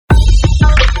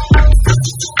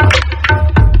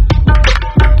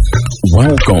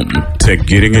Welcome to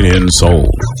Getting It In Soul,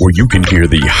 where you can hear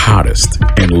the hottest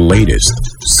and latest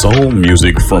soul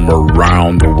music from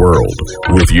around the world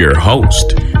with your host,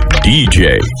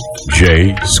 DJ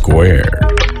J Square.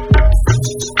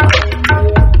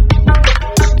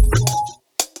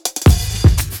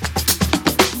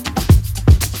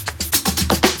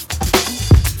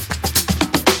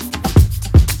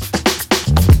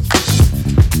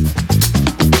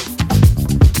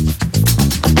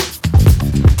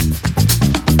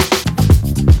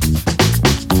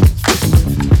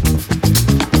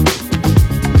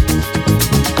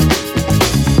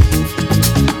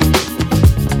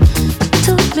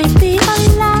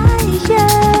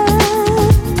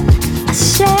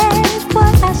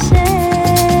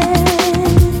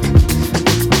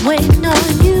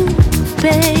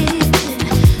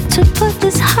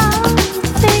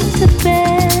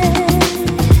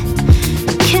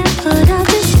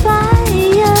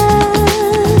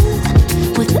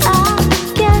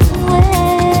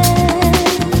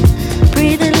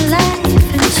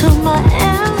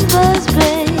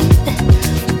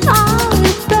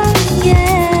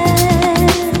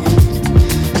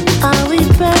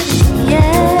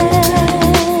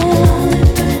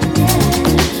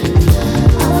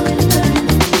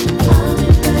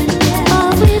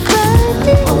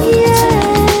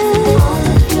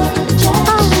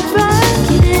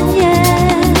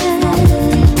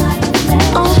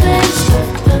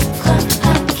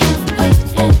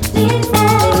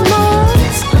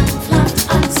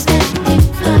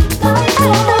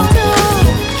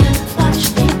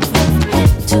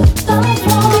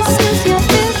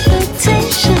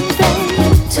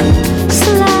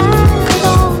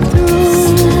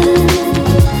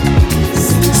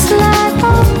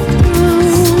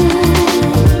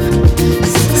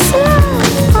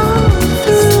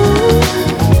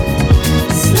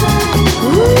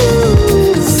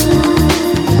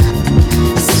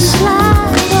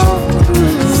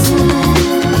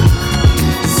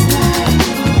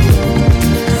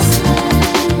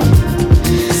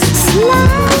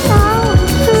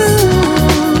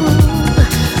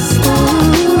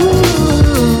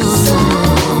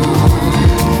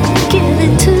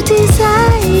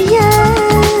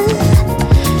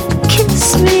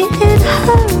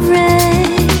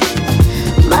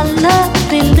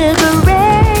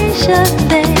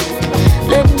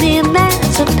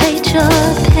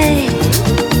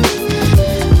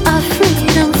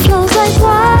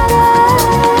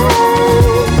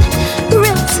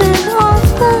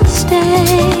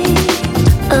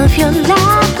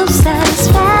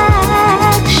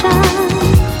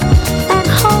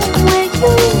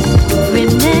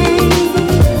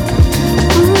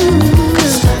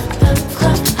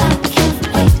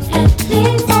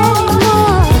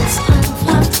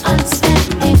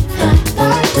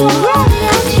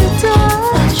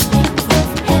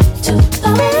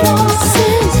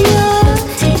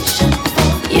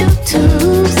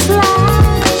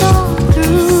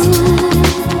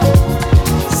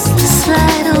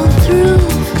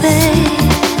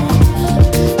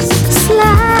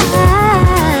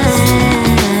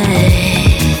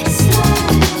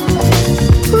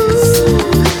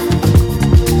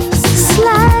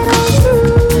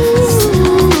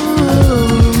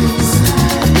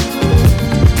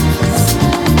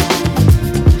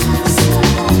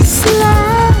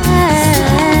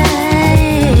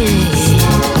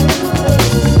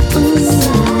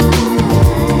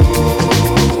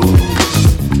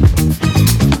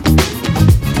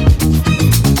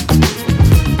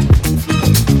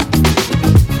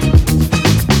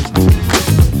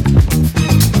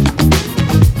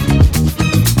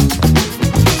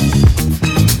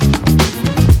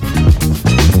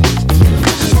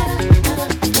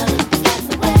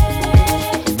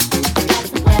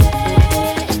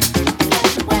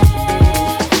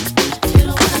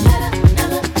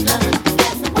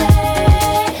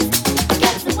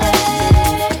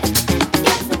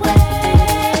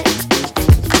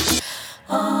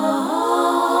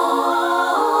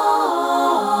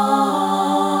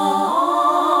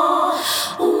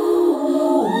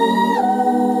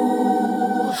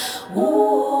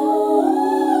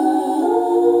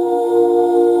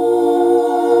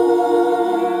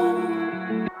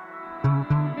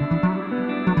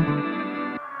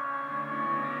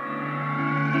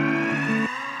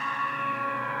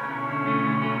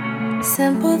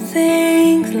 Simple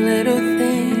things, little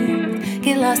things,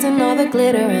 get lost in all the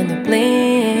glitter and the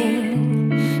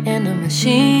bling and the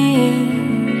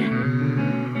machine.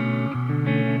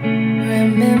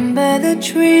 Remember the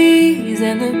trees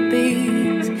and the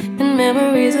bees and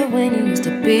memories of when you used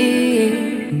to be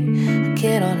a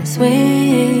kid on a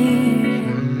swing.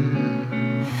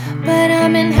 But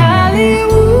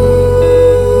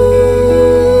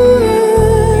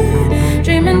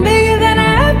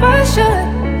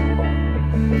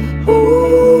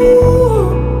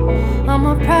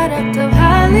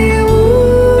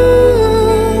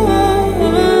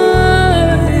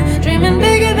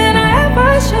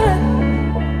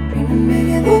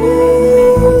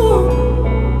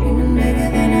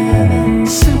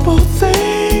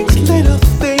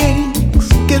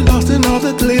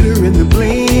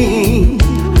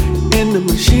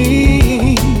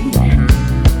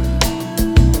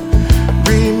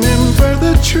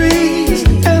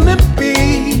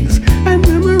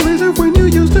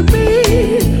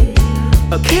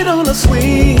on a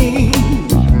swing.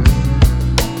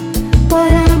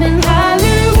 But I'm in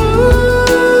Hollywood,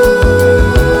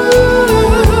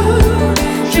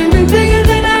 dreaming bigger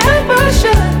than I ever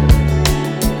should.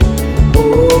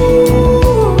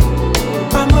 Ooh,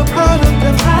 I'm a product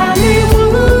of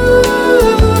Hollywood,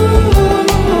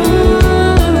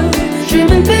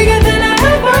 dreaming bigger than I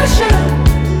ever should.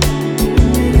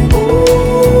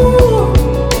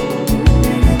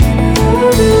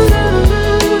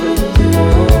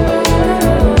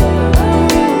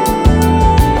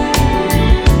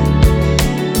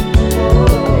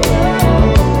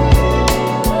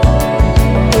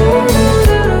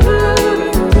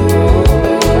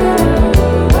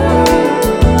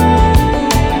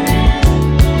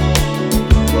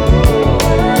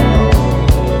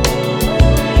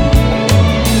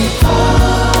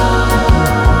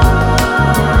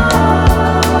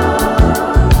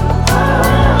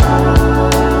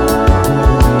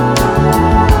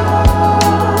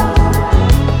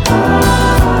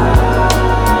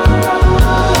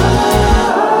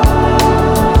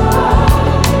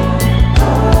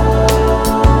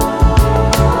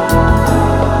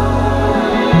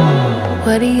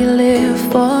 What do you live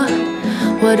for?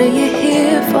 What are you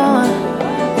here for?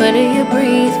 What do you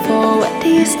breathe for? What do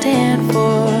you stand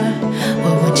for?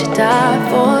 What would you die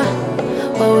for?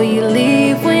 What will you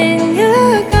leave when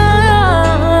you're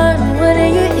gone? What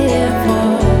are you here for?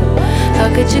 How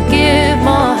could you give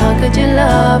more? How could you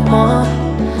love more?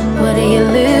 What do you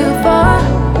live for?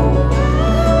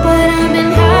 But I'm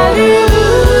in Hollywood,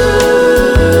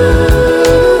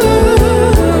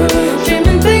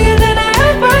 dreaming bigger than I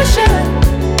ever should.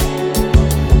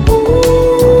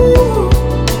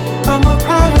 I'm a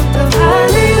product of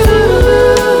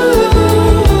Hollywood,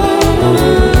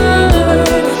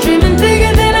 dreaming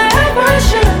bigger than I ever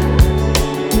should.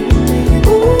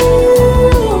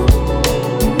 Ooh.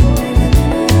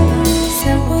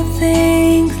 Simple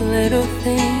things, little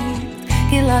things,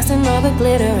 get lost in all the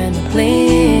glitter and the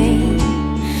bling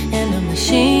and the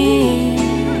machine.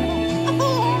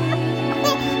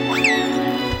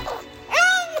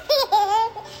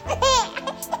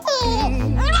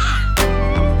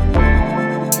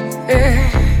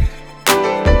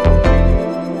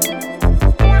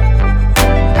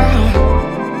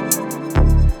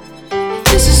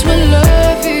 This is what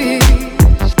love is.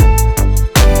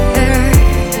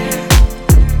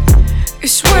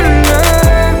 It's what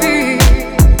love is.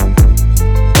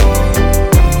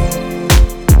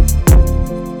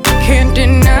 Can't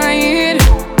deny it.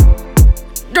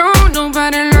 Don't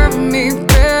nobody love me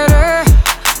better.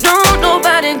 Don't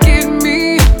nobody give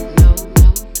me.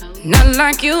 Not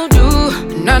like you do.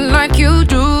 Not like you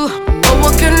do. No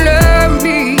one can love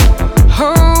me,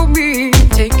 hold me,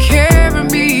 take care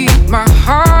of me. My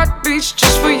heart beats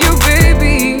just for you,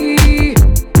 baby.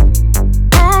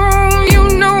 Oh,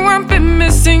 you know I've been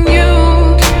missing you.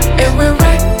 And we're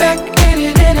right back in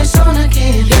it and it's on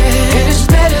again. Yeah. And it's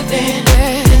better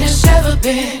than it's ever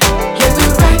been. Yeah,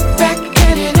 we're right back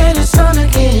in it and it's on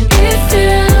again. It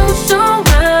feels so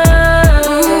right.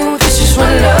 Ooh, this is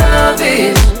what love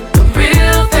is, the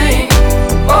real thing.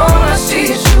 All I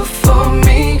see is you for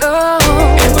me. Oh,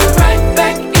 And we're right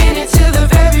back in it till the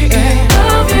very end.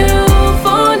 Love you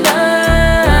for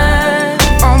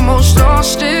life. almost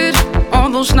lost it. All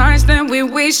those nights that we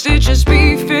wasted just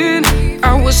beefing.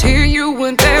 I was here, you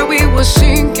weren't there, we were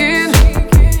sinking.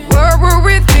 What were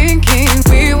we thinking?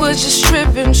 We were just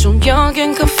tripping, so young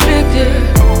and conflicted.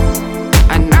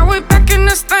 And now we're back in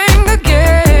this thing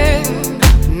again.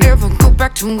 Never go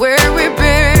back to where we've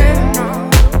been.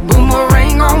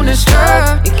 Boomerang on this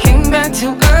love, it came back to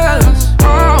us.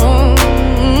 Oh,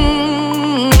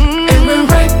 And we're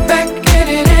right back in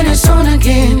it and it's on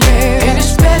again. And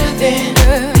it's better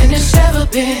than it's ever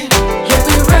been. Yeah,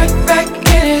 we're right back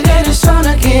in it and it's on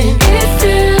again. It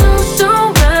feels so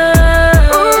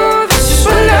right. Ooh, this is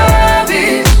what love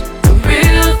is, the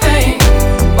real thing.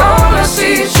 All I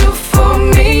see is you for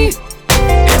me.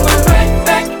 And we're right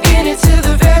back in it till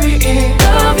the very end.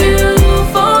 Love you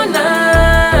for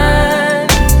life.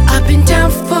 I've been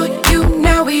down for you,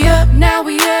 now we up,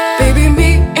 Baby,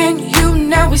 me and you,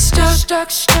 now we stuck.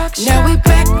 Now we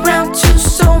back round to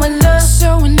so in love.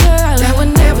 That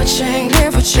would never change,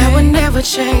 that would never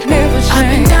change. I've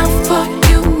been down for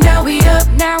you, now we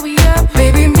up.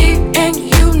 Baby, me and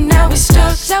you, now we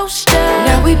stuck.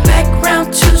 Now we back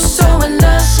round to so in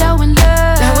love.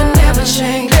 That would never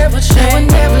change, that would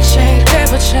never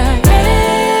change.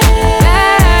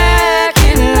 back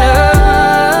in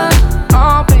love.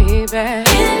 Oh, baby.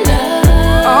 In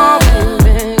love. Oh,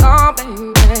 baby. Oh, baby.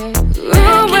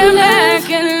 Ooh, we're back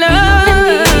in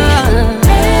love.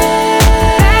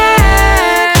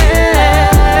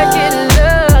 Back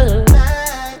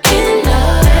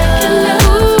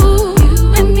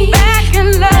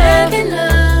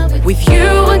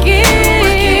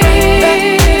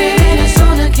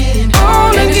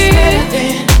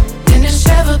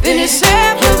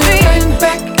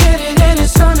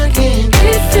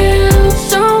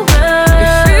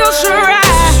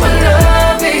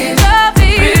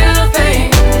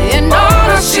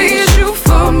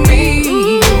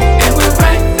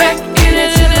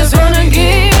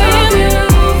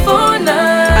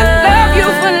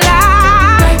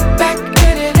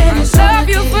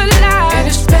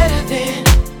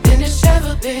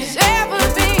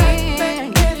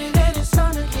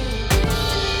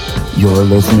You're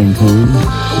listening to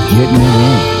Getting It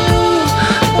In.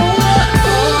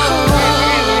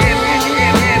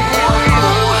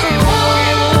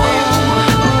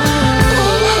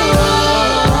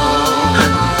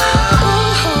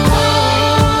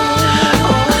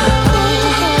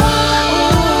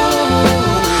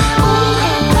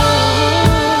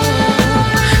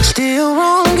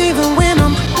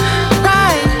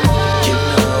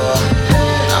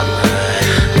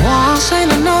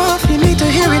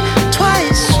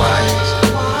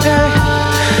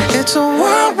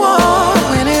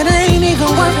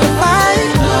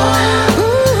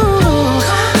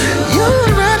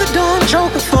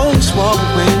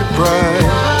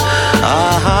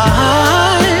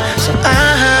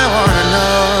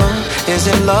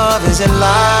 Is it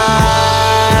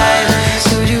life?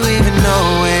 Do you even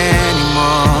know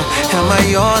anymore? Am I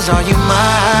yours? Are you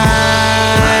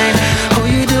mine? Who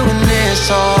you doing this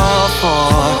all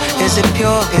for? Is it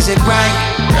pure? Is it right?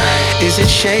 Is it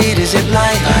shade? Is it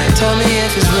light? Tell me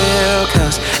if it's real,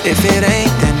 cause if it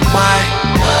ain't, then why?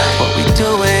 What we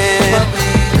doing?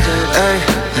 Hey,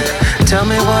 tell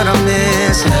me what I'm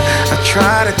missing. I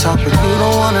try to talk, but you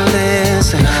don't wanna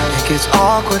listen. It gets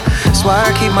awkward, that's why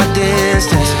I keep my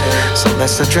distance. So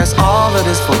let's address all of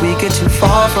this before we get too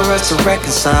far for us to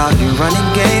reconcile. You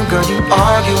running game, girl, you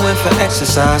arguing for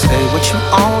exercise. Hey, what you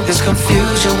own, this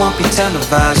confusion won't be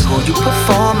televised. Who you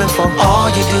performing for, all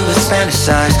you do is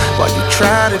fantasize. While you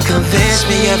try to convince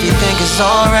me everything is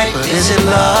alright, but is it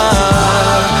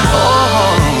love?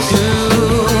 Oh, do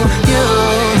you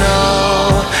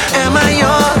know? Am I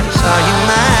yours? Are you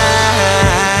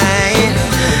mine?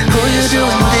 Who you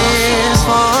doing this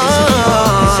for?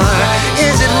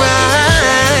 Is it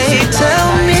right? Tell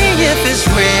me if it's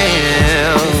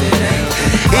real.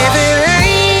 If it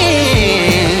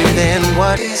ain't, then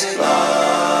what is it? Love?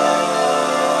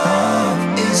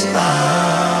 Is it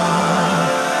life?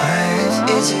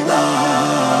 Is it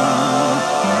love?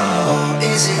 Or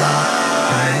is it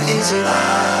life? Is it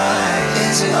life?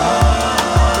 Is it love?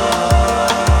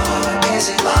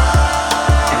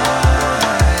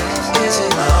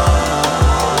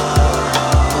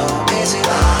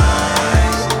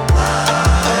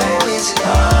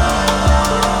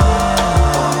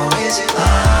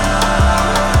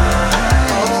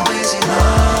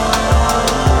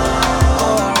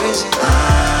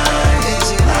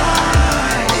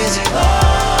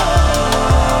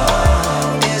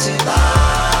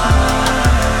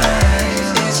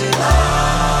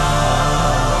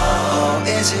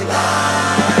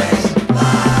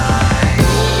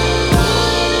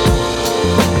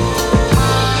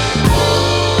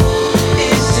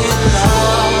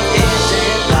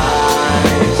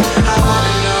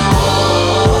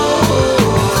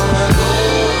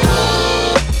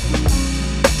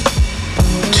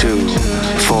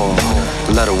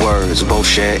 Both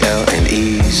share L and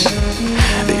E's.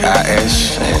 The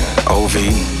IS and OV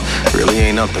really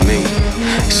ain't up to me.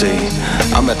 See,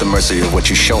 I'm at the mercy of what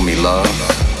you show me, love.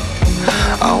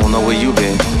 I don't know where you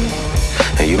been,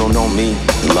 and you don't know me,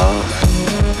 love.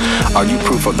 Are you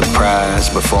proof of the prize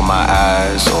before my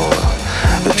eyes, or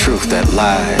the truth that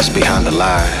lies behind the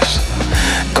lies?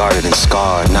 Guarded and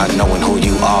scarred, not knowing who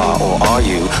you are, or are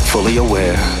you fully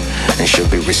aware and should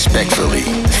be respectfully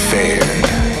fair?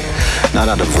 Not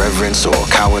out of reverence or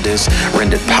cowardice,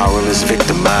 rendered powerless,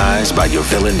 victimized by your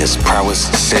villainous prowess,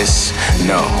 sis,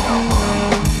 no.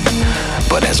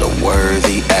 But as a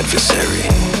worthy adversary,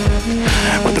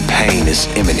 when the pain is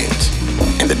imminent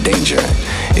and the danger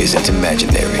isn't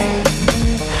imaginary.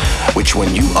 Which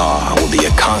one you are will be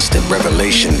a constant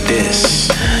revelation. This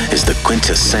is the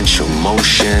quintessential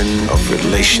motion of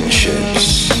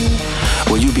relationships.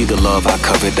 Will you be the love I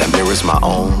covet that mirrors my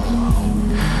own?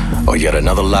 Or yet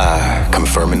another lie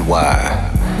confirming why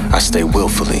I stay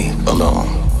willfully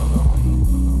alone.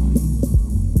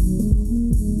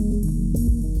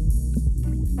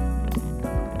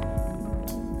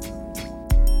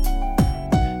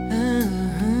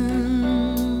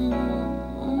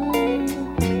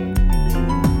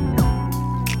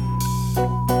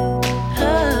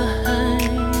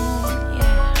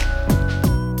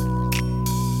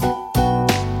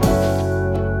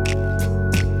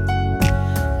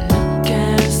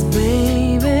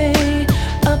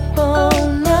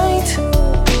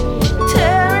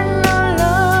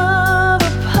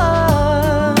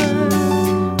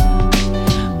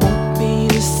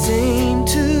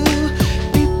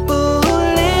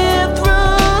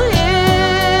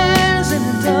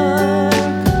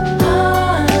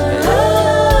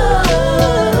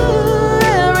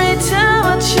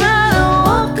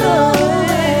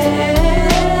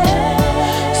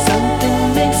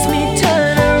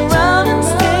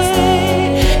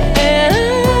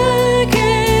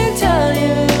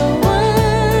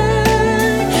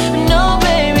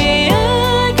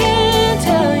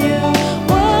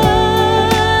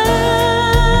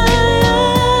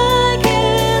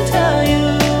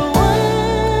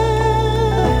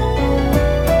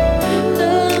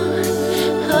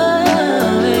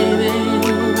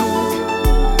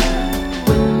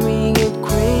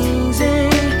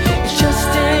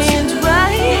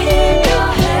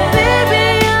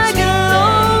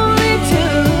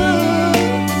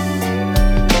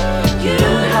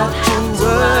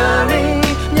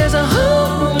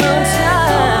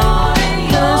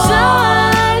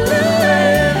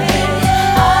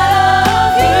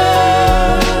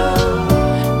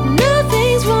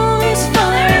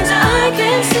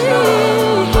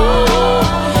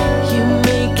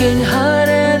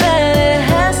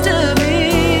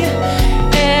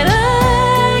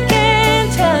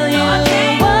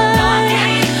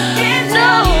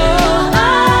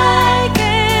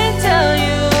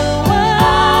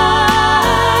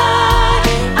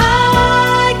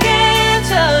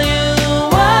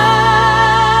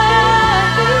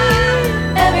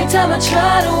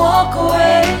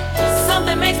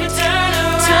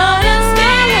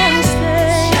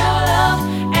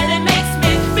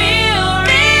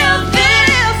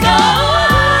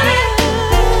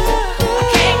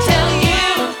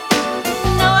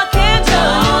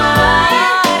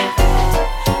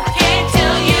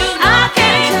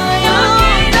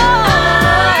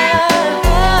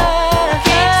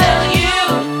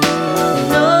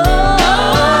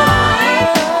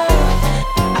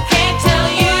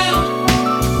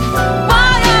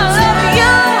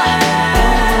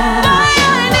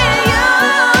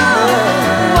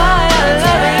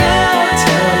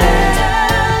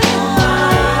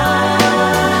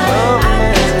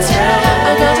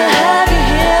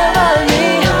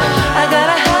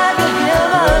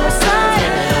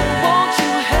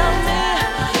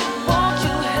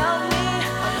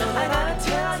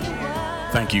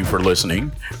 for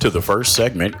listening to the first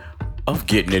segment of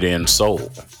Getting It In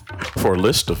SouL. For a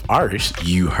list of artists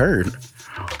you heard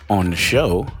on the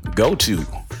show, go to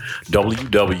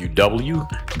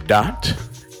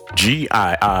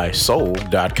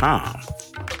www.giisoul.com.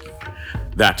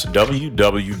 That's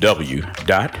www.giisoul,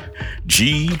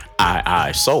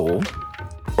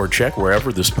 or check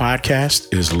wherever this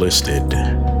podcast is listed.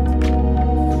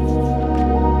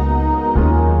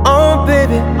 Oh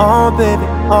baby, oh baby,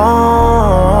 oh.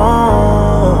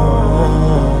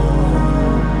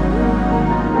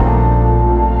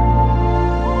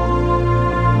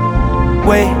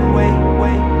 Wait,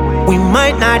 we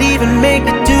might not even make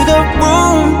it to the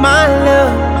room, my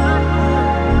love.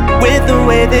 With the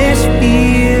way this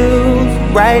feels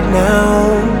right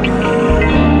now.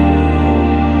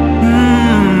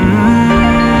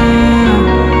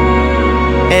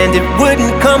 And it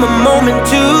wouldn't come a moment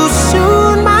too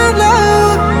soon, my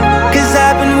love. 'Cause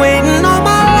I've been waiting all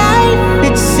my life,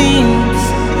 it seems,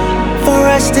 for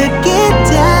us to get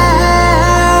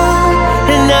down.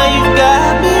 And now you've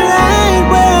got me right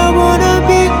where I wanna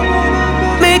be,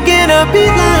 making a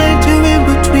beeline to in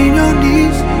between your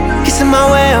knees. Kissing my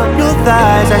way up your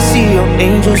thighs, I see your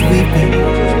angels weeping.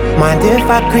 Mind if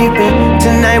I creep in?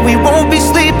 Tonight we won't be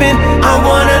sleeping. I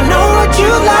wanna know what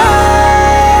you like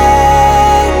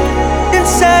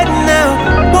inside and out.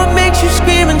 What makes you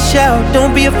scream and shout?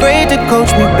 Don't be afraid to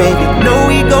coach me, baby. No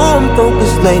ego, I'm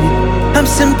focused, lady. I'm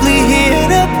simply here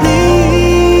to please.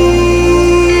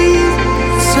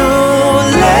 So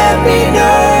let me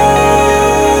know.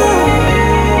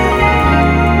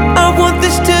 I want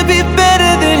this to be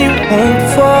better than you hoped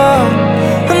for.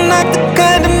 I'm not the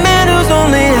kind of man who's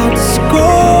only out to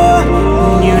score.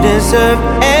 You deserve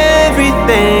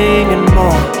everything and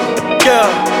more. Yeah.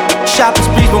 Shopping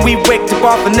sprees when we wake up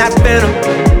off and that's venom.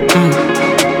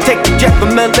 Take the jet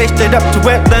from LA straight up to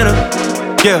Atlanta.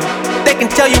 Yeah. They can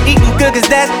tell you eating good 'cause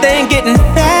that thing getting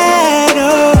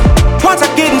fatter. Once I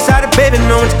get inside it, baby,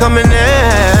 no one's coming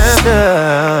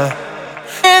after.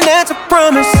 And that's a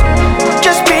promise,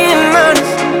 just being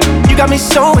honest. You got me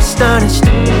so astonished.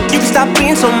 You can stop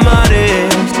being so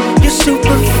modest. You're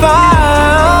super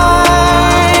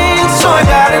fine, so I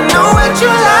gotta know what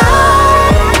you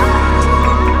like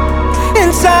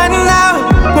inside and out.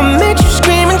 What makes you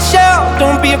scream and shout?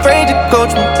 Don't be afraid to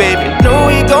coach me, baby. No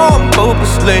ego, I'm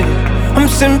focused, lady. I'm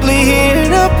simply here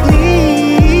to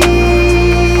please.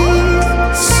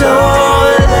 So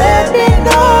let me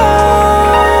know.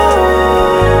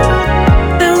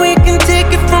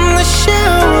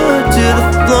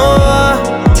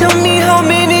 Tell me how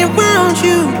many rounds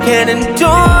you can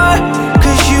endure,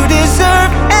 'cause you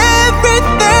deserve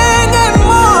everything and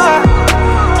more.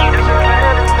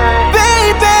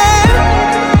 Baby,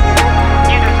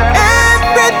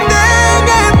 everything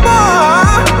and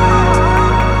more.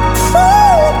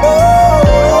 Ooh.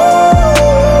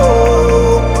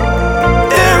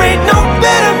 There ain't no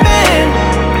better man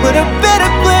with a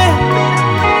better plan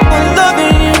for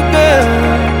loving you, girl.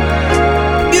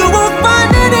 You won't find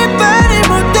anybody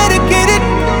more dedicated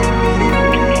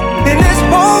in this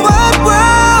whole wide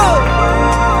world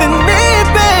than me,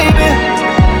 baby.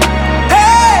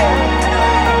 Hey,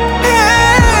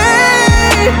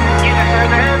 hey,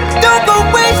 don't go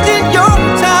wasting your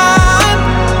time.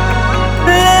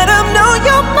 Let them know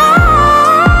you're mine.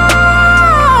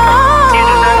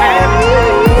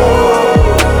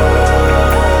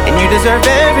 And you deserve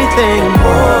everything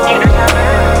more.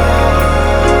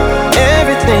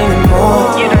 Everything and more.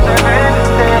 You deserve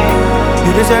everything.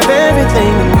 You deserve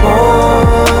everything and more.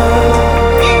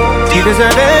 You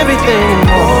deserve everything and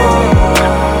more.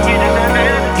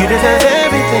 You deserve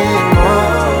everything and more.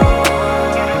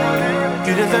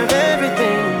 You deserve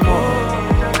everything and more.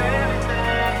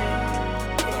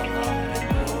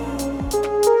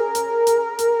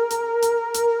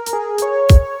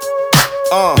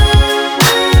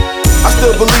 I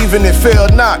still believe in it, fail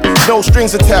not. No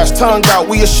strings attached, tongue out,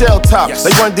 we a shell top.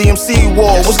 They run DMC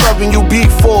war, what's loving you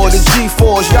before? The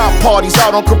G4s, yacht parties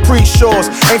out on Capri Shores.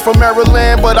 Ain't from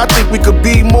Maryland, but I think we could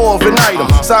be more of an item.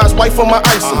 Size white for my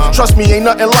item, trust me, ain't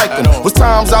nothing like them. Was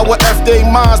times I would F they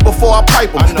minds before I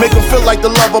pipe them. Make them feel like the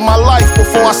love of my life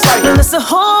before I sight them. It's a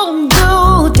whole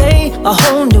new day, a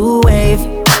whole new wave.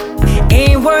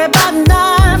 Ain't worried about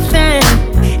nothing,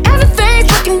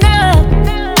 everything's looking up.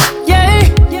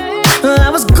 I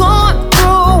was going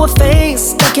through a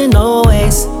phase, thinking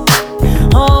always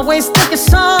thinking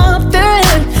something,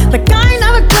 like I ain't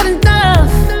never good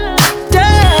enough.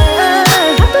 Yeah,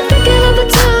 I've been thinking of the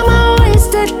time I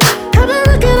wasted. I've been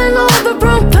looking in all the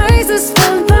wrong places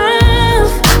for love.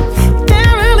 That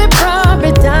really brought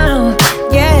me down.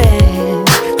 Yeah,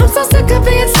 I'm so sick of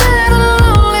being sad and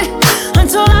lonely.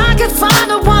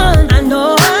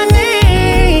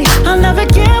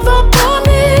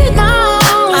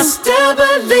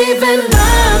 believe in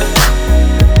love.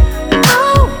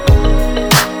 Oh,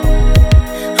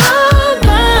 oh,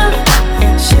 love.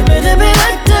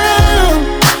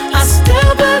 I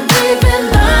still believe in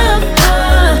love.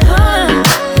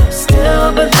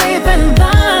 Still believe in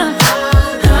love.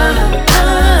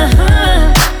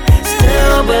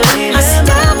 Still believe in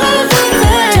love.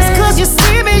 Just 'cause you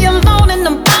see me alone and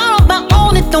I'm out on my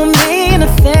own, it don't mean a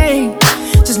thing.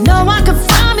 Just know I could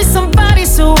find me somebody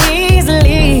so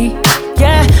easily.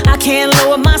 Yeah, I can't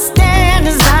lower my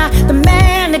standards. The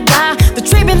man, the guy, that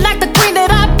treat me like the queen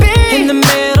that I be. In the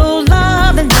middle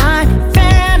of the night,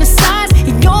 fantasize,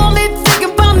 he only think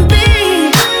about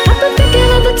me. I've been thinking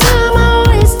of the time I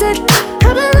wasted.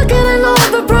 I've been looking in all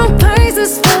the wrong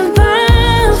places for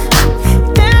love.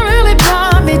 That really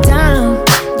brought me down.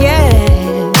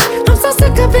 Yeah, I'm so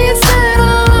sick of being sad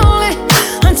and lonely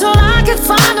until I can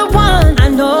find the one I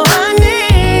know I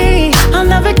need. I'll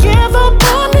never give up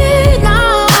on me, no.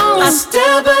 I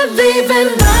still believe in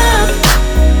love.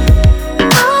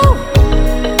 Oh,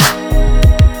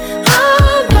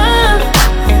 oh, love.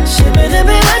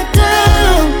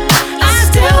 I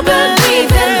still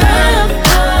believe in love.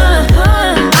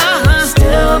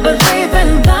 Still believe in love. Still believe in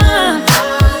love.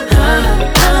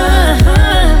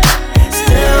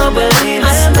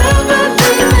 I still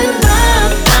believe in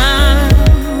love.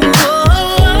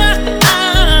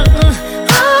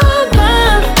 Oh,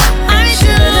 love. I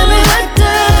still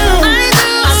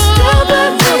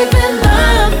believe in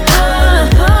love.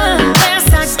 Yes,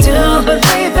 I still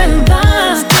believe in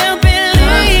love. Still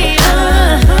believe in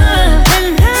love.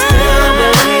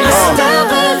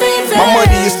 My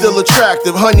money is still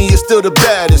attractive, honey is still the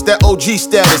baddest. That OG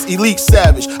status, elite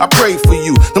savage. I pray for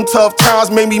you. Them tough times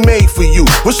made me made for you.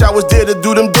 Wish I was there to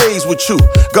do them days with you.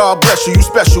 God bless you, you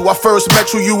special. I first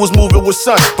met you, you was moving with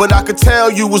sun, but I could tell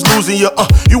you was losing your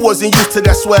You wasn't used to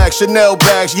that swag, Chanel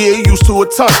bags, yeah, you used to a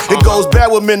ton. It goes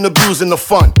bad with men abusing the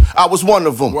fun. I was one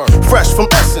of them. Fresh from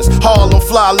Essence, Harlem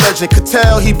fly legend. Could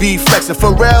tell he be flexing.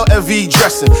 Pharrell LV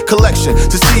dressing collection.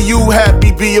 To see you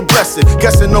happy be a blessing.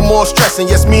 Guessing no more stressing.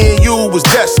 Yes, me and you was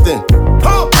destined.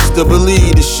 Still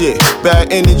believe this shit.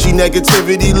 Bad energy,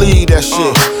 negativity, lead that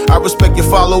shit. I respect your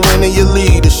following and your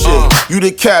leadership. You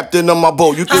the captain of my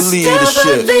boat, you can lead the I still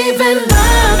shit. believe in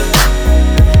love.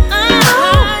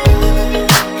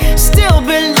 Still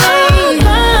believe.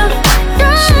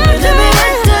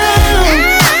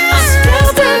 I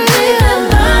still believe in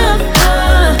love.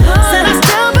 Said I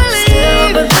still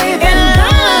believe in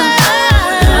love.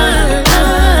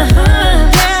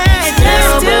 Yeah,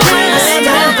 still believe.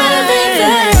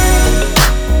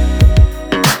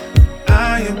 I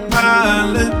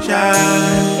apologize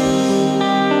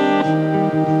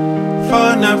for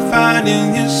not finding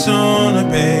you sooner,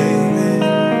 baby.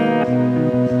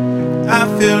 I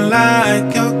feel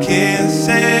like your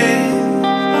kisses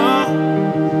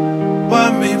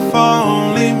were made for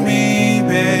only me,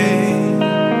 babe.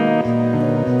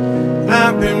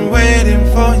 I've been waiting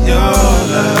for your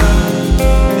love,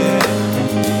 yeah.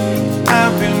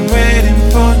 I've been waiting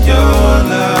for your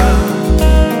love.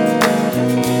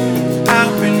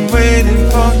 I've been waiting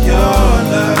for your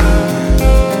love.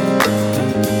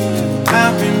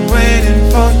 I've been waiting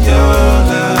for your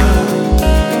love.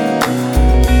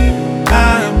 I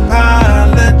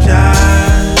apologize.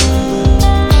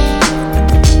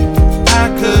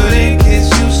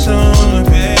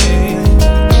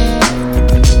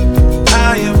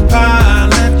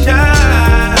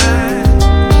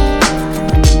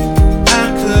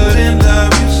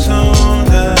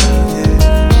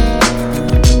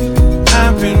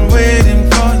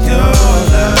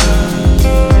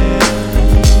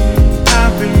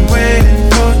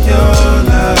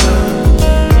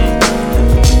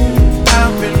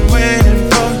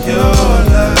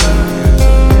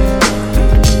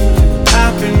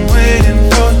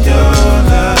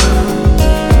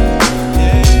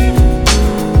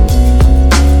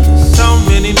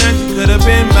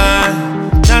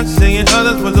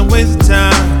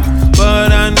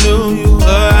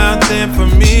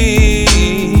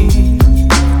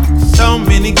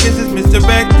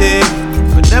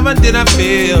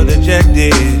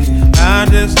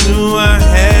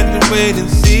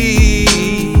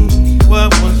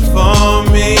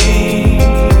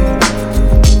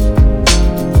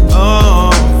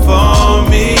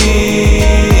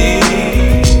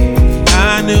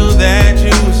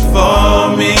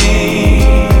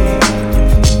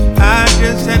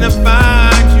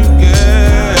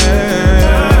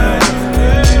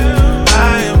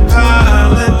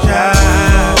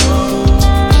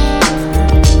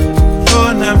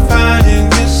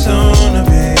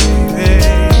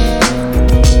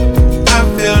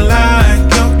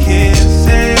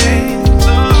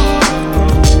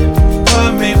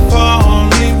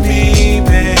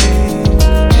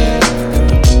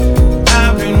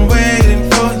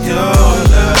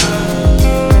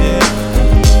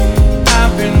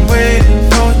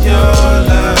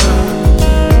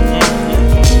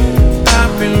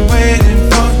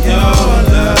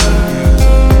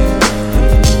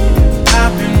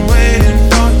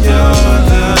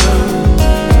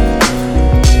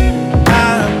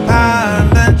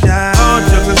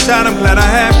 I'm glad I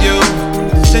have you.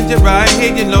 Since you're right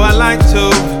here, you know I like to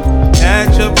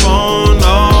catch up on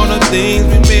all the things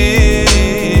we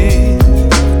missed.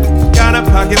 Got a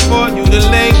pocket for you to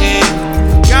lay in.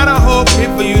 Got a whole pit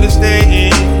for you to stay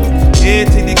in. Here,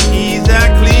 take the keys, I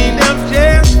cleaned up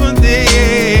just for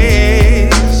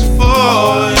this.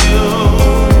 For you.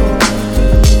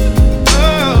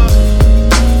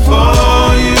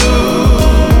 For you.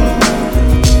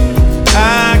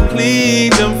 I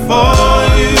cleaned them for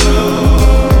you.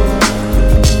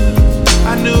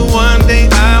 I knew one day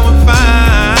I would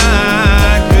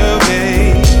find you,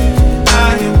 babe.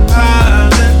 I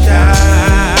apologize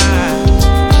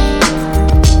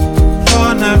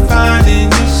for not finding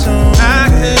you soon. I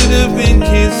could have been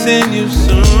kissing you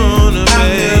sooner, babe. I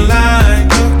feel like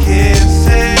you're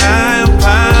kissing. I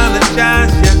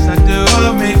apologize, yes I do.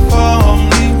 For me, for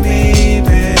only me,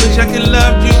 babe. Wish I could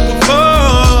love you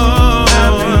before.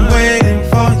 I've been waiting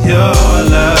for your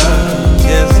love.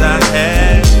 Yes I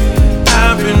have.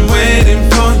 I've been waiting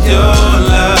for your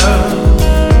love.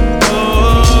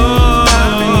 Oh,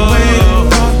 I've been waiting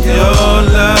for your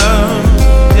love.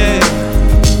 Yeah.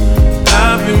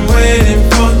 I've been waiting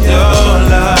for your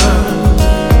love.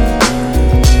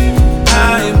 I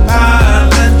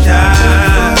apologize.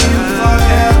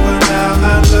 Forever now,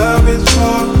 our love is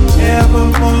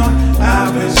forevermore.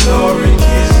 I've been storing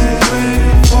kisses,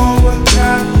 waiting for what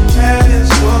God had in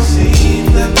store. Seeing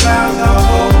the clouds are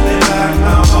open, like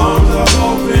my arms are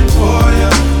open for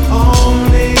you.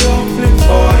 Only open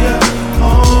for you.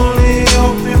 Only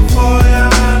open for you.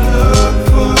 I look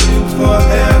for you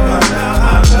forever now.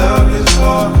 Our love is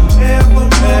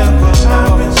forevermore.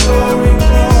 I've been storing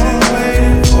kisses,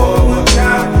 waiting for what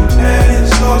God had in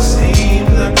store. Seeing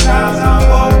the clouds are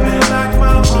open, like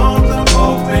my arms are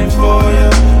open for you.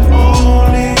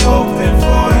 Only open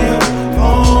for you.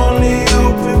 Only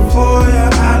open for you.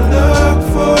 I look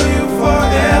for you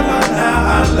forever now.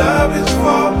 Our love is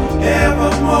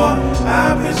forevermore.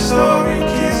 I've been storing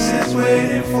kisses,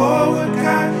 waiting for what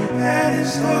God had in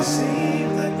store.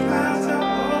 Seeing the clouds are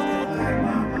open, like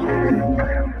my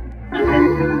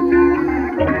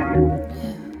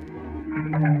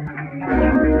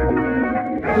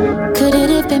Could it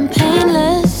have been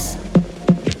painless?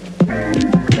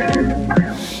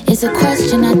 It's a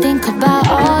question I think about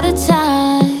all the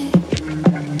time.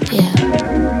 Yeah.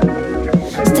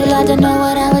 Still I don't know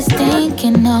what I was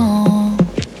thinking, no.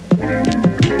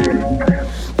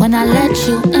 When I let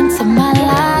you into my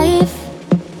life.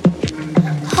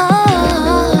 Oh,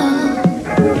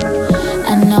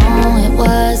 I know it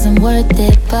wasn't worth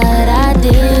it, but I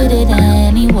did it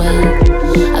anyway.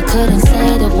 I couldn't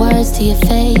say the words to your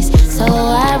face, so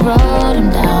I wrote them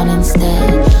down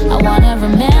instead. I wanna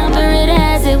remember it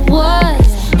as it was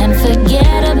and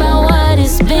forget about what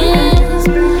it's been.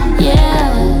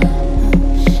 Yeah,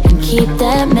 and keep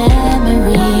that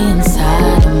memory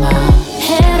inside of my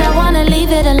head. I wanna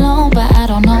leave it alone, but I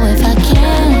don't know if I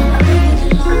can.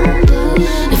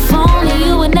 If only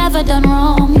you were never done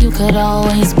wrong, you could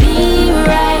always be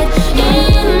right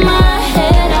in my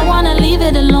head. I wanna leave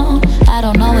it alone, I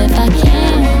don't know if I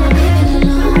can.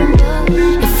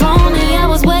 If only I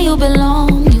was where you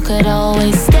belong, you could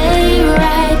always stay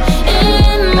right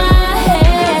in my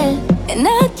head. And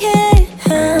I can't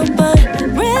help but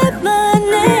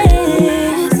reminisce,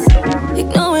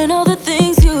 ignoring all the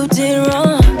things you did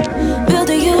wrong,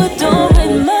 building you a door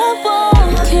in my wall.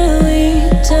 Can we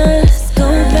just go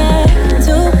back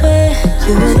to where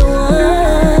you were the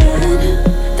one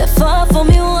that fought for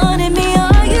me, wanted me?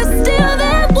 Are you still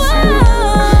that one?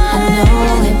 I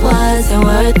know it wasn't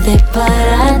worth it, but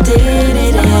I did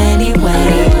it anyway.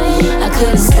 I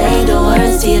couldn't say the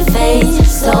words to your face,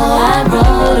 so I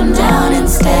wrote them down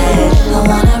instead. I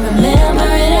wanna remember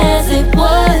it as it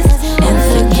was and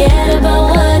forget about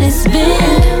what it's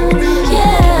been.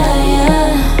 Yeah,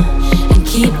 yeah, and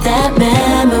keep that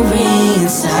memory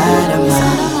inside of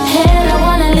my head. I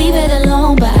wanna leave it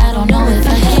alone, but I don't know if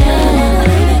I can.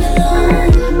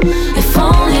 If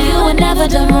only you were never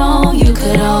done wrong, you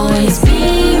could always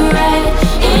be right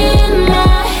in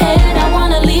my head. I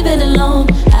wanna leave it alone,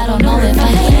 I don't know if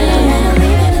I can.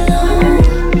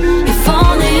 If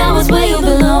only I was where you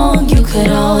belong, you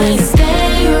could always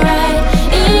stay right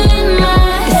in my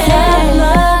head. It's out of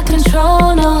my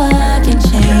control, no I can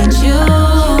change you.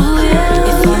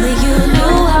 If only you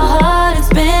knew how hard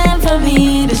it's been for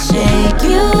me to shake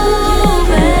you,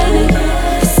 baby.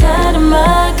 It's out of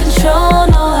my control,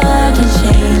 no I can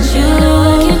change you.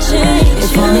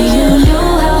 If only you knew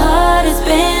how hard it's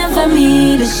been for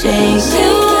me to shake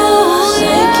you.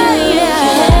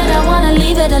 Yeah, I wanna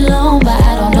leave it alone, but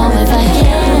I don't know if I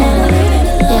can.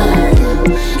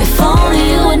 Yeah. If only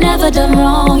you were never done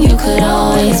wrong, you could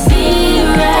always be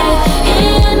right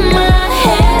in my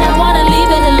head. I wanna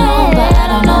leave it alone, but I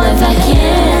don't know if I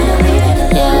can.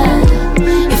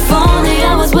 Yeah, if only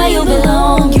I was where you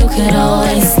belong, you could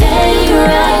always stay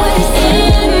right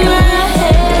in my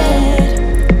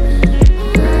head.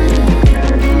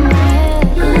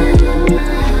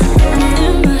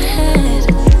 In my head.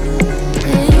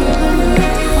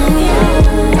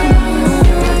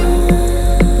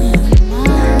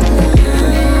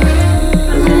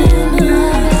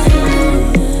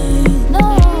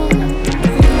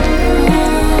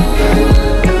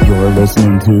 You're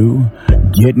listening to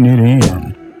Getting It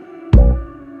In.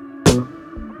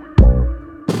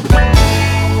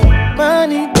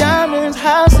 Money, diamonds,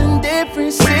 house in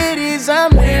different cities.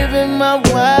 I'm living my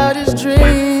wildest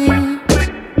dreams.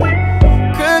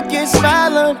 Crooked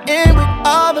smile, I'm in with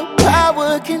all the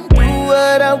power. Can do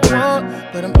what I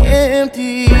want, but I'm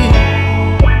empty.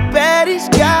 Baddies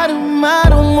got a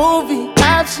model, movie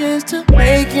options to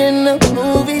making a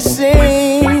movie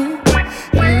scene.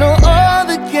 I know all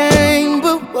the game,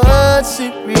 but what's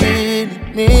it really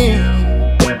mean?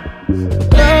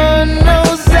 Lord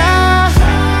knows I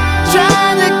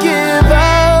tried to give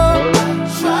up,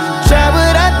 try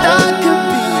what I thought could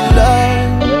be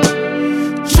love.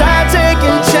 Try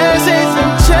taking chances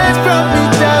and chance brought me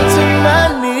down to my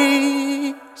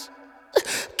knees.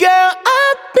 Girl,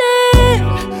 I've been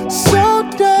so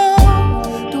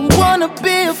dumb, don't wanna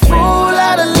be a fool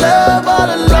out of love all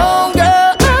alone.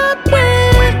 Girl, I've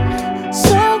been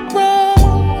so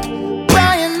wrong,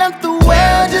 buying up the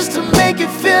world just to make it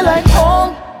feel like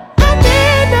home. I've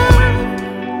been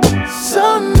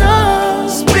so numb,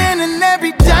 spending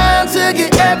every dime to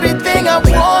get everything I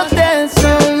want. There's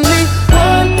only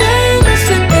one thing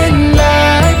missing in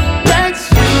life, that's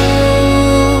you.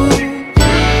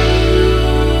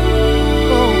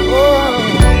 Oh, oh.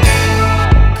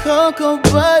 Cocoa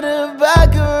butter,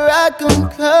 vodka, rock on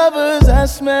covers. I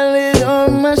smell it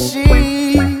on my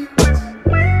sheets.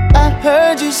 I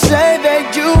heard you say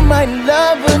that you might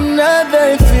love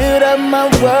another. It filled up my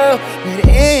world with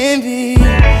envy,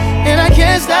 and I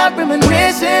can't stop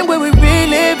reminiscing where we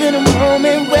relive in a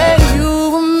moment where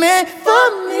you were meant for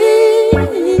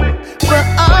me. But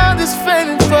all this fame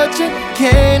and fortune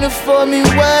can't afford me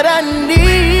what I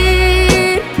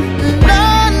need.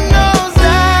 Lord knows I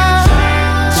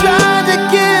tried to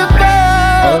give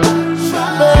up,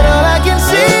 but all I can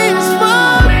see is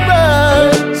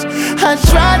forest. I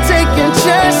tried taking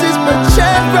chances, but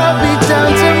chance brought me down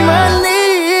to my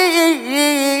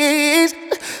knees.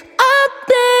 I've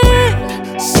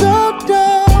been so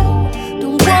dumb,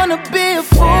 don't wanna be a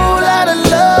fool out of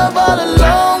love all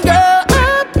alone. Girl,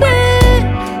 I've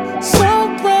been so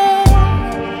wrong,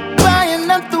 buying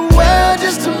up the world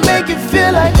just to make it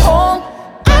feel like home.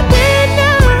 I've been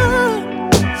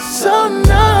so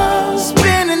numb,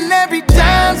 spending every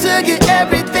dime to get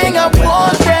everything I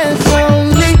want. There's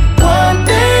only one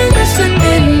thing missing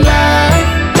in life,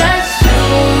 that's you.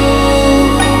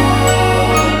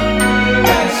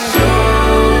 That's you.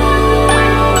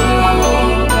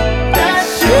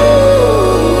 That's you.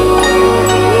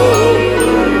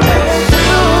 That's you.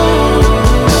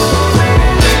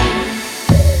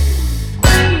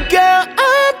 Girl,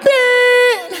 I've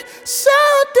been so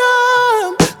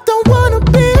dumb, don't wanna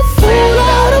be a fool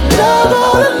out of love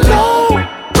all alone.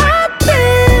 I've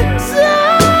been so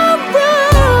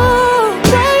wrong,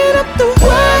 buying up the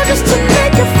world just to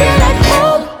make it feel like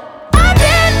home. I've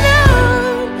been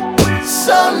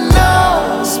so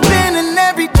numb, spending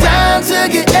every dime to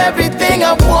get everything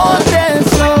I want.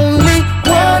 There's only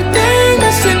one thing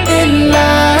missing in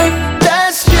life,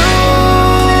 that's you.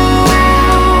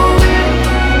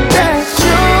 That's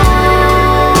you.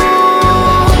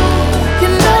 You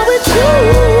know it's you.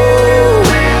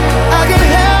 I can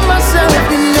help myself,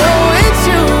 you know it's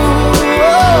you.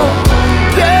 Oh,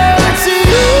 girl, it's you.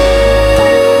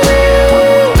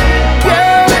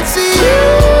 Girl, it's you.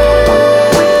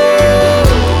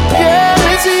 Girl,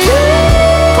 it's you.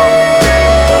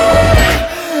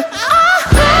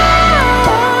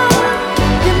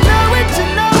 You know it, you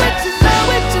know it, you know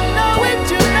it, you know it,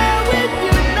 you know it,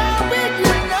 you know it,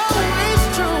 you know it's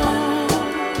true.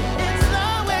 It's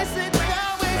always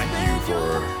Thank you for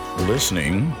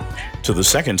listening to the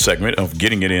second segment of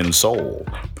Getting It In Soul.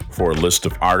 For a list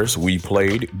of artists we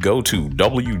played, go to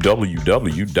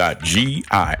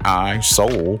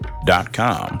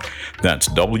www.giisoul.com. That's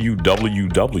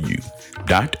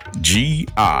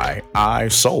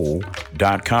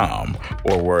www.giisoul.com,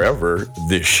 or wherever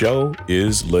this show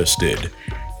is listed.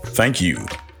 Thank you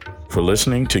for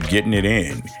listening to Getting It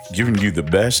In, giving you the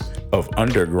best of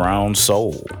underground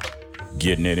soul.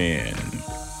 Getting it in.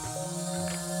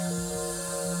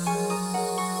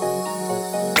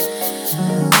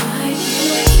 Baby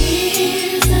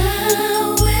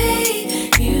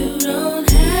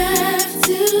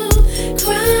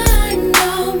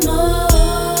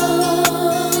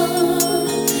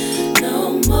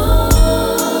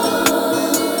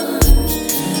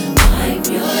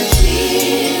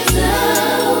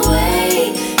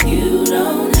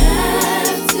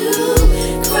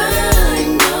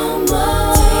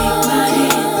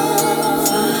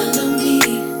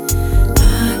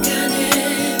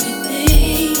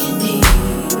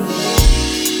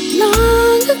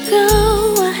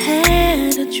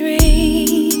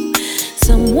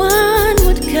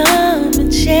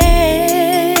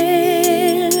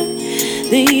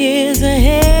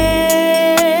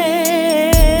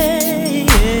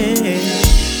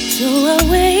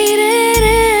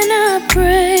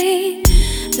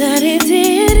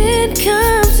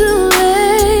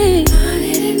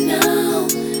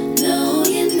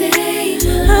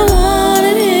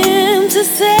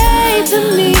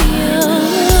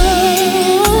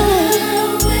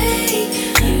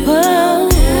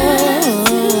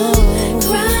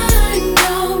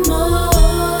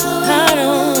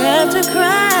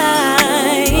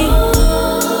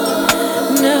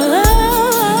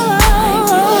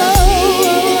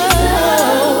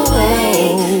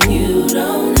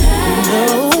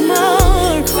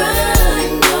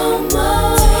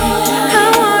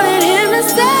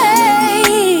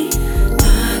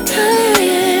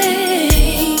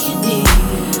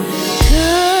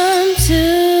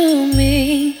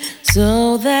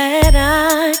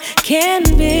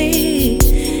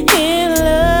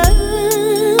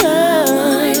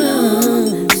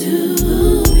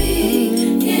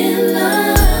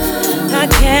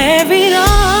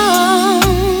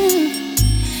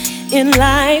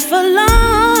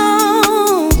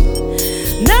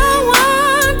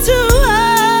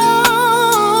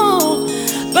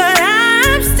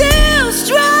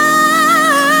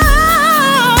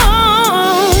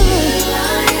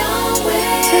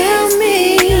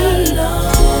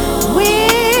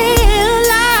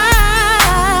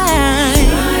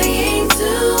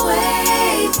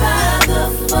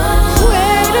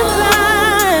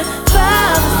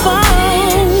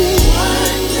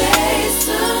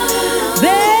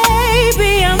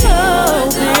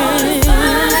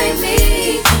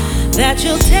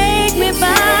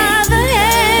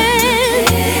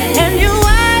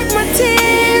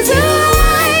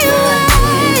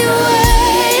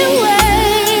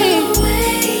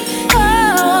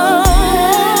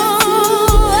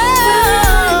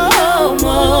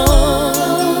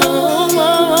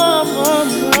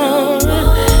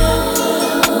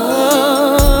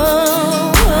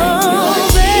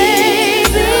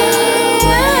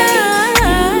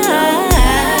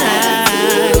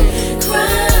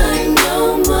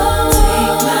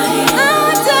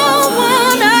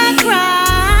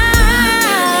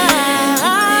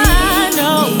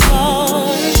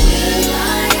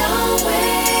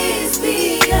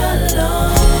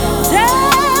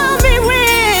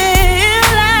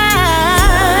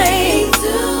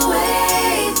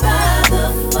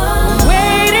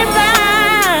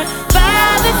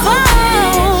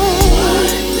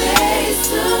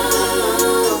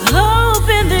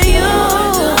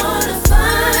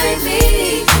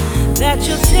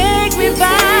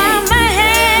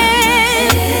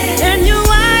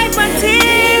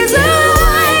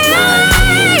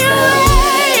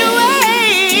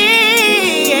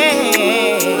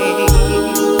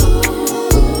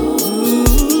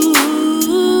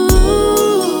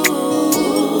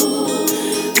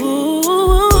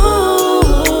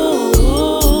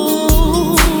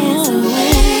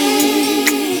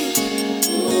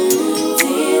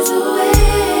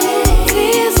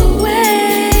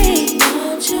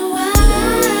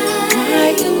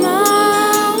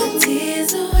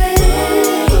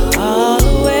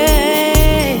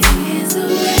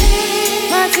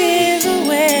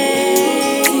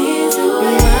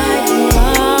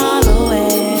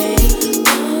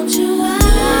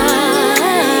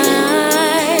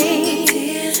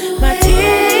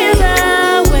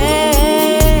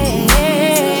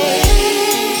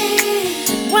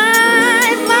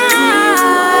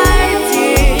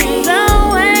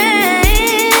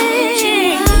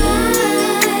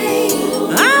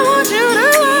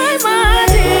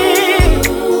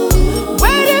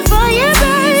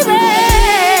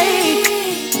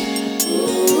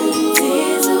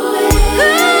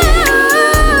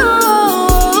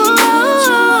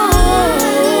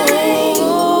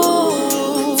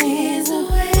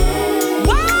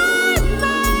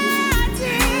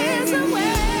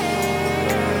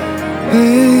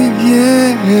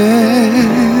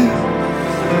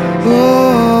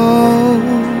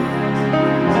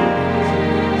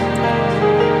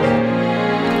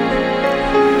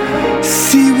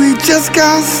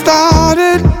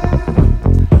started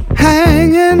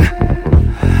hanging,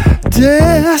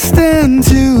 destined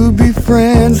to be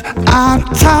friends. Our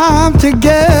time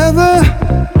together,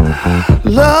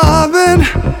 loving,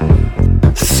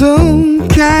 soon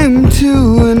came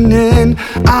to an end.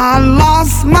 I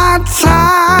lost my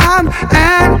time,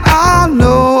 and I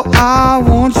know I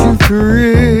want you for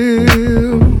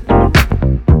real.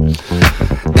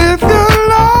 If you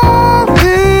love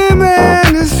him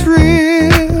and it's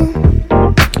real,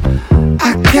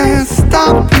 I can't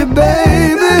stop you,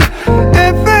 baby.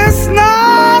 If it's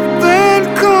not,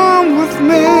 then come with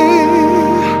me.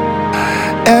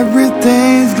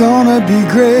 Everything's gonna be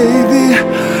gravy.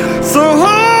 So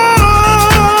hold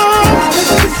on.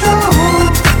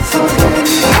 So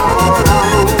baby, hold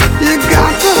on. You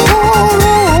got to hold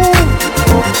on.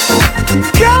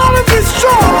 Gotta be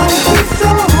strong.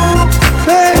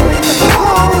 Baby,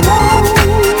 hold on.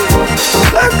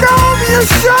 Let go of your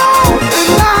shoulder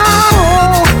now.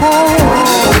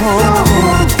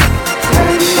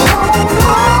 Baby, hold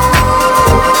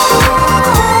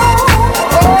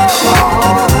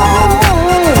on.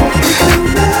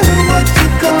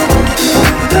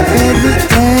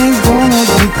 Everything's gonna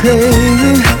be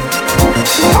crazy.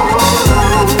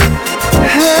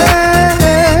 Hey.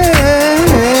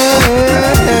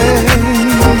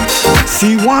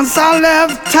 See, once I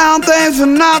left town, things were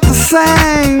not the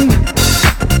same.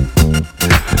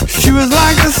 She was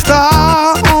like the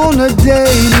star on a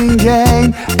dating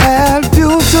game, add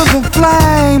fuel to the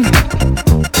flame.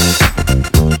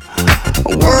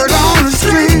 Word on the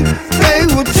street, they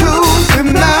were to be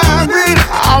married.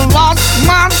 I lost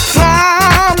my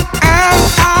time, and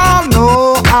I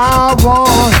know I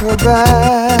want her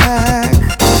back.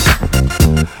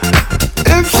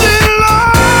 If she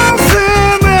loves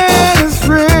him and it's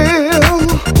real,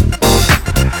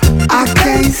 I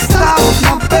can't stop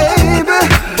my baby.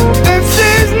 If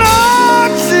she's not,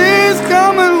 she's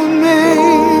coming with me.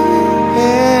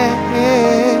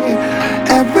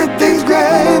 Everything's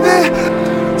gravy.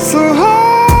 So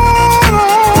hold on.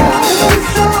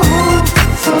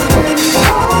 So baby,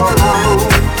 hold on.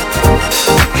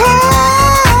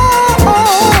 Hold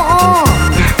on.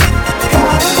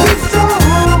 Gotta be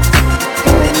strong.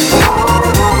 Baby,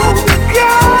 hold on.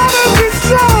 Gotta be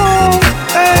strong.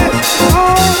 Hey,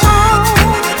 hold on.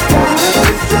 Gotta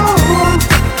be strong.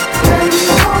 Baby,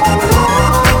 hold on.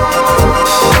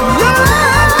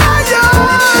 Yeah, yeah.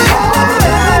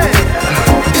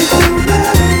 It don't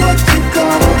matter what you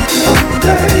gonna do,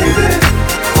 baby.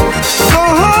 So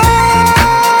hold.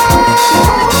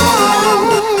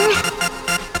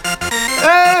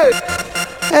 Hey,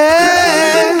 hey,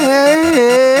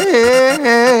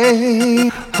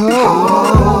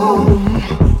 hold.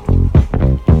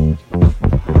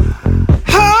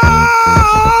 Hold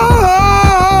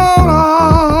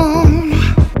on,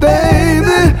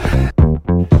 baby.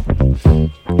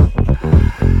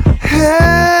 Hey,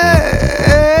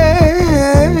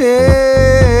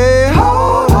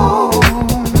 hold on.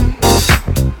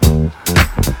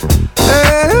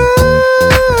 Hey.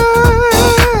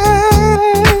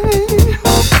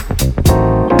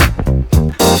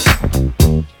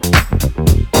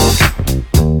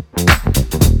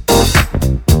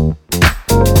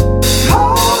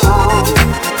 Hold on.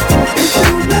 It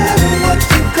don't matter what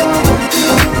you gonna do.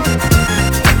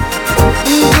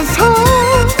 Just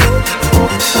hold.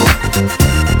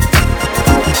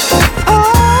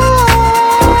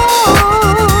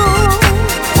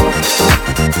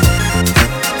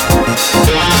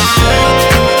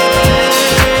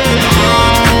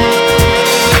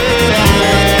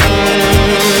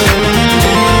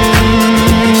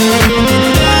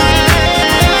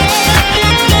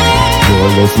 You're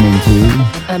listening to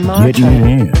Getting It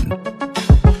In.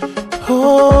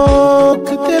 Oh,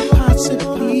 could there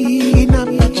possibly not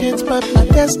be a chance but my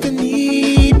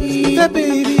destiny? That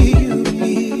baby you and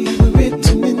me were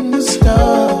written in the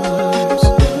stars.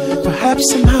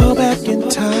 Perhaps somehow back in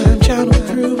time, channeled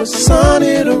through a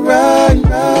sonnet or rhyme.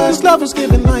 This love was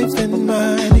given life and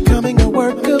mine, becoming a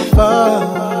work of art.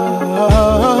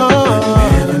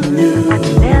 Never knew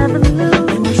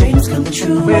when dreams come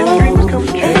true.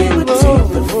 It would take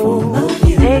the form of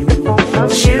you.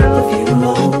 Shape of you.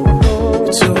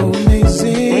 So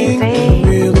amazing,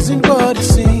 real isn't what it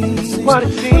seems.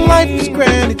 Life is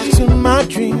granted to my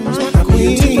dreams. My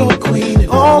queen,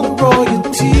 all the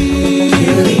royalty.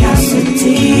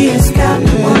 Curiosity has got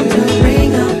me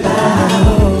wondering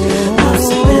about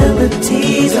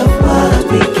possibilities of what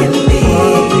we can be.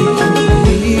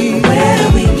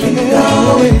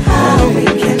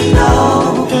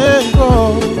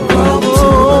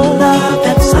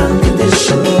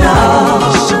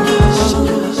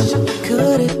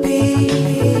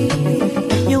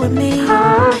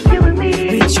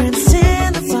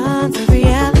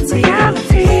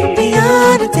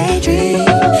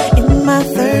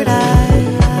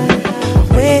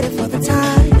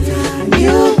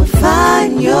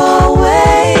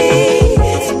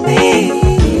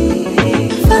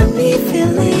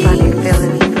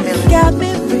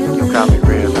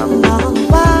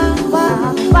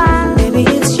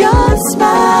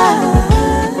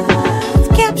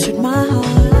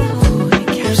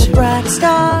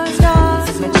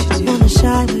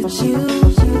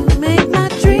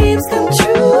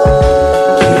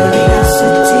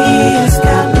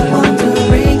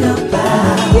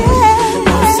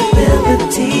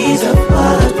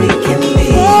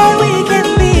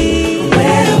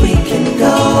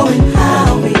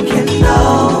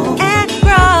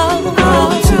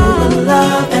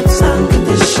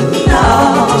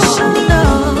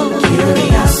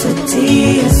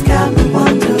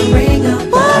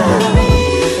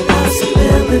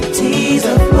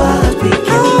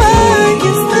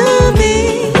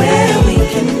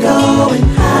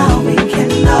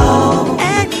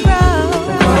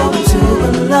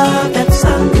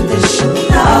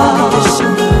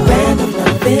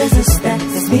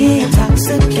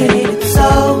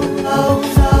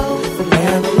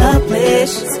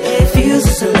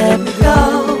 so let me go.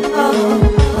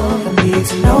 I need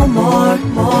to know more.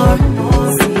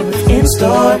 See what's in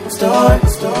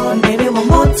store. Maybe one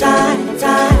more time.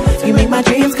 You make my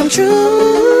dreams come true.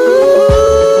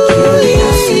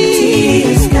 Curiosity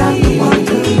has got me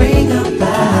wondering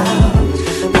about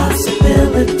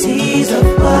possibilities of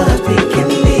what we can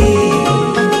be,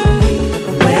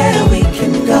 where we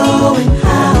can go and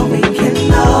how we can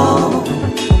know,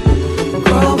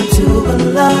 grow into a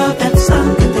love that's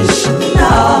unconditional.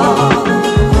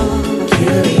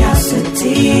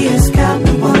 Curiosity has got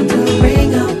me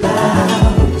wondering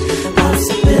about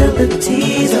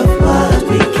possibilities of what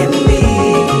we can be,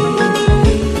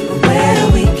 where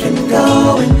we can go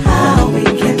and how we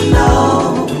can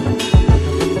know,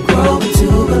 grow into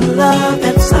a love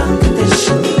that's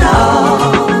unconditional.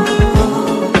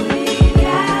 We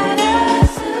got a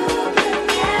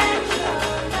supernatural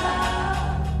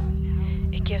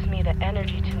love. It gives me the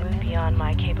energy to move beyond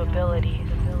my capabilities.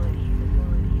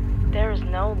 There is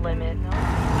no limit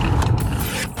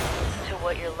to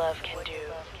what your love can do.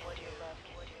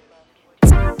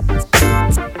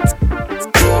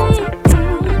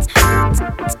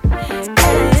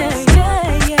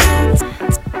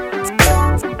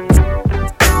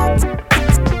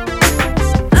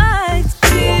 I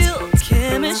feel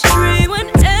chemistry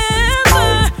whenever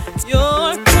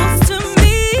you're close to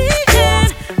me,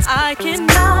 and I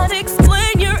cannot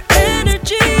explain your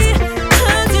energy,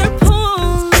 'cause you're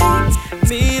pulling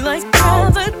me like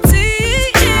gravity.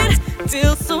 It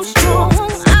feels so strong,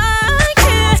 I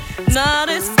cannot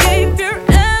escape your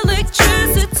electricity.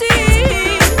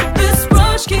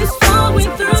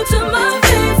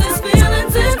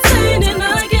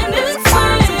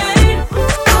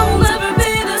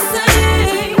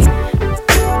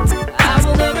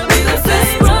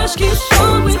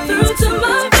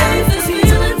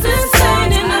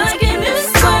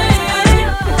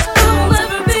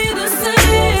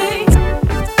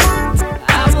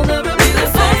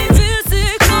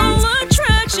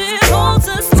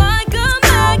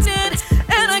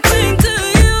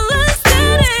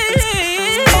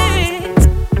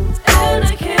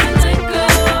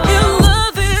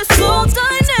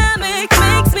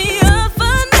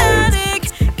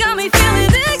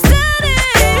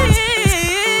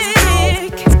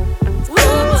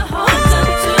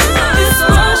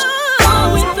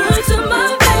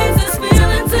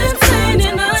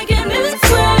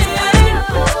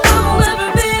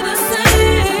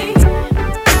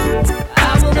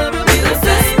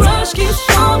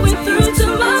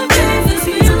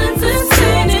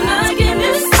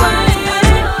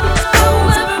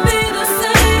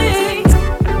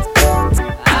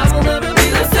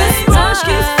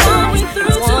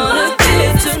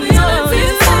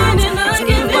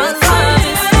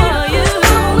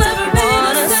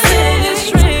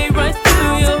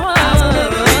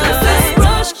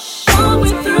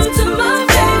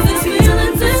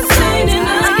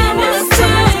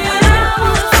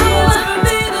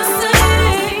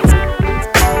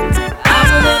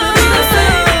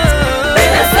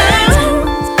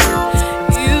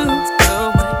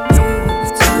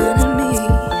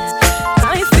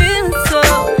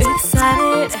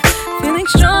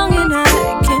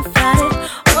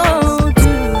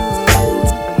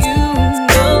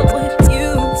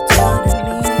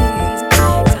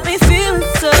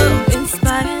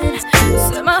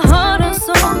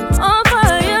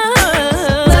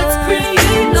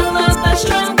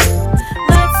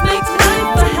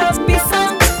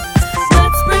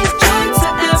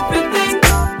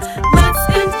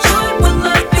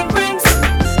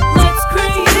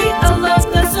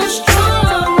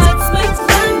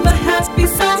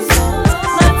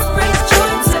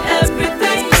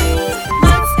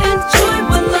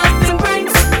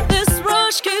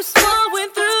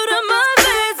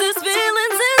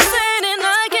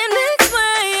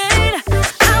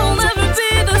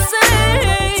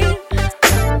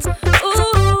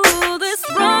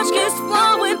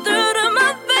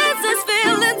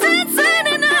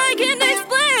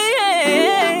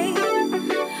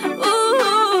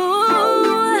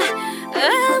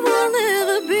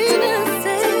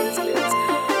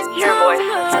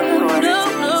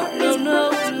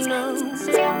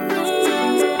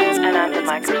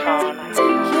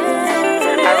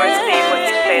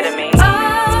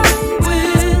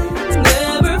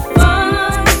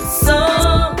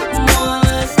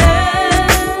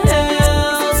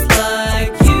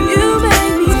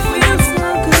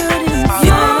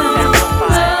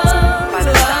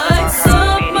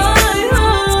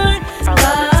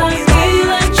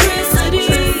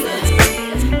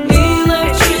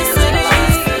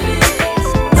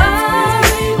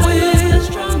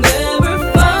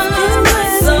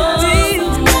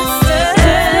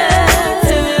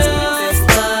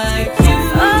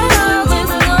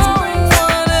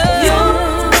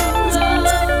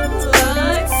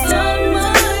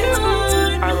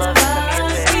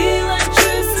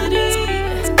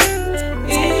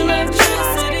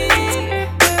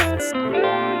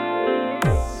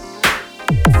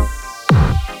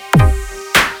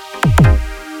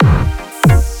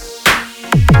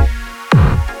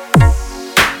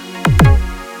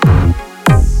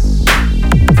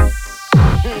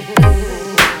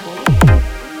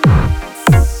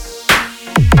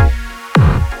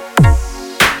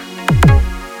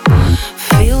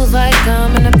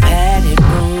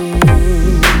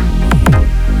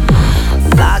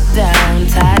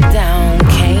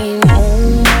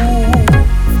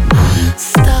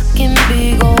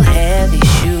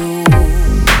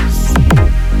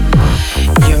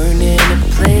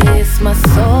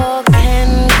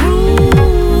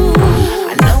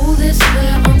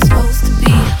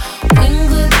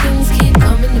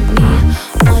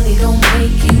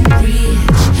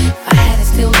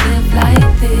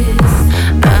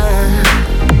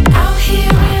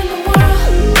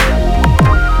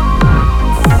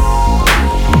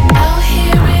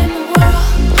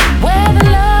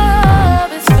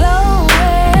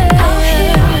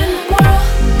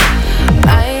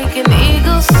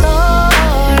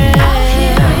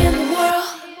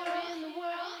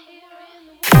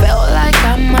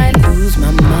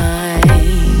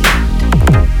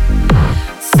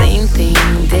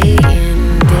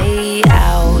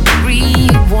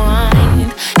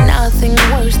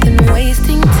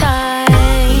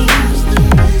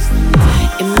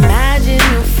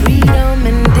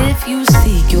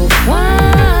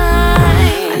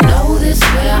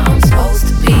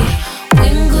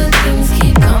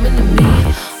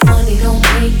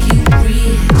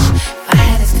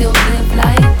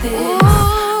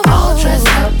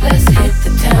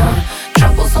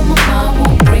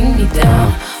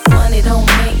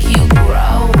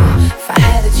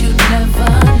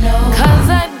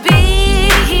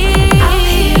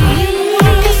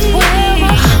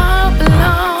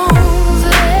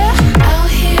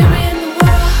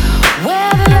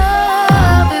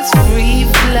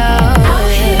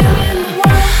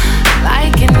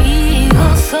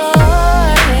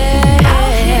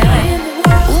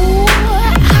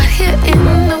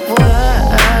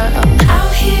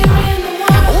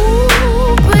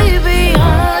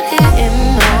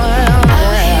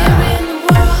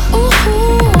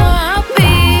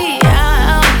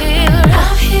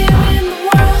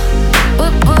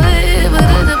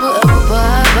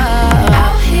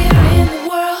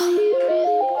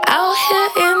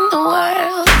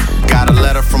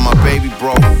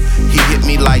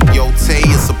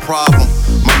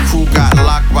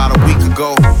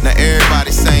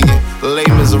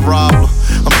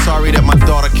 sorry that my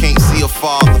daughter can't see her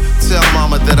father. Tell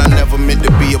mama that I never meant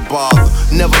to be a bother.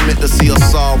 Never meant to see her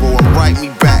sorrow. And write me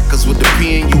back, cause with the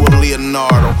P and you a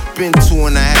Leonardo. Been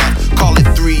 2.5, call it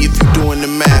 3 if you doing the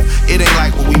math. It ain't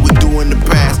like what we would do in the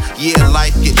past. Yeah,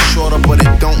 life gets shorter, but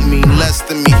it don't mean less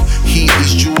to me.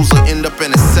 These jewels will end up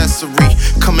an accessory.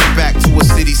 Coming back to a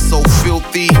city so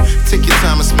filthy. Take your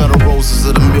time and smell the roses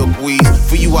of the milkweeds.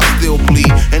 For you I still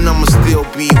bleed, and I'ma still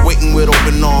be waiting with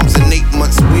open arms. In 8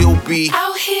 months we'll be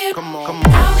out here, come on.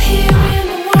 Out here in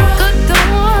the world.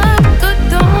 Good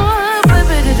dawn,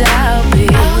 baby, that I'll be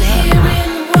out here in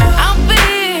the world. I'll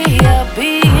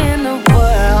be in the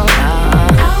world.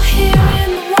 Out here in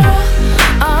the world.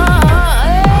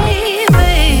 Hey,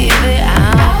 baby,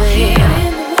 I'll be here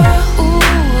in the world. Ooh,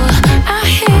 out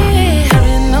here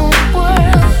in the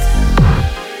world.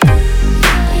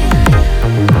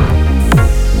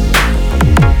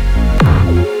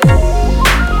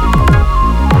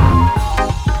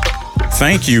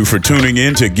 Thank you for tuning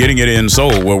in to Getting It In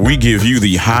Soul, where we give you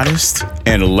the hottest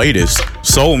and latest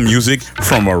soul music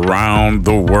from around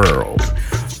the world.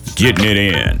 Getting it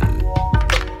in.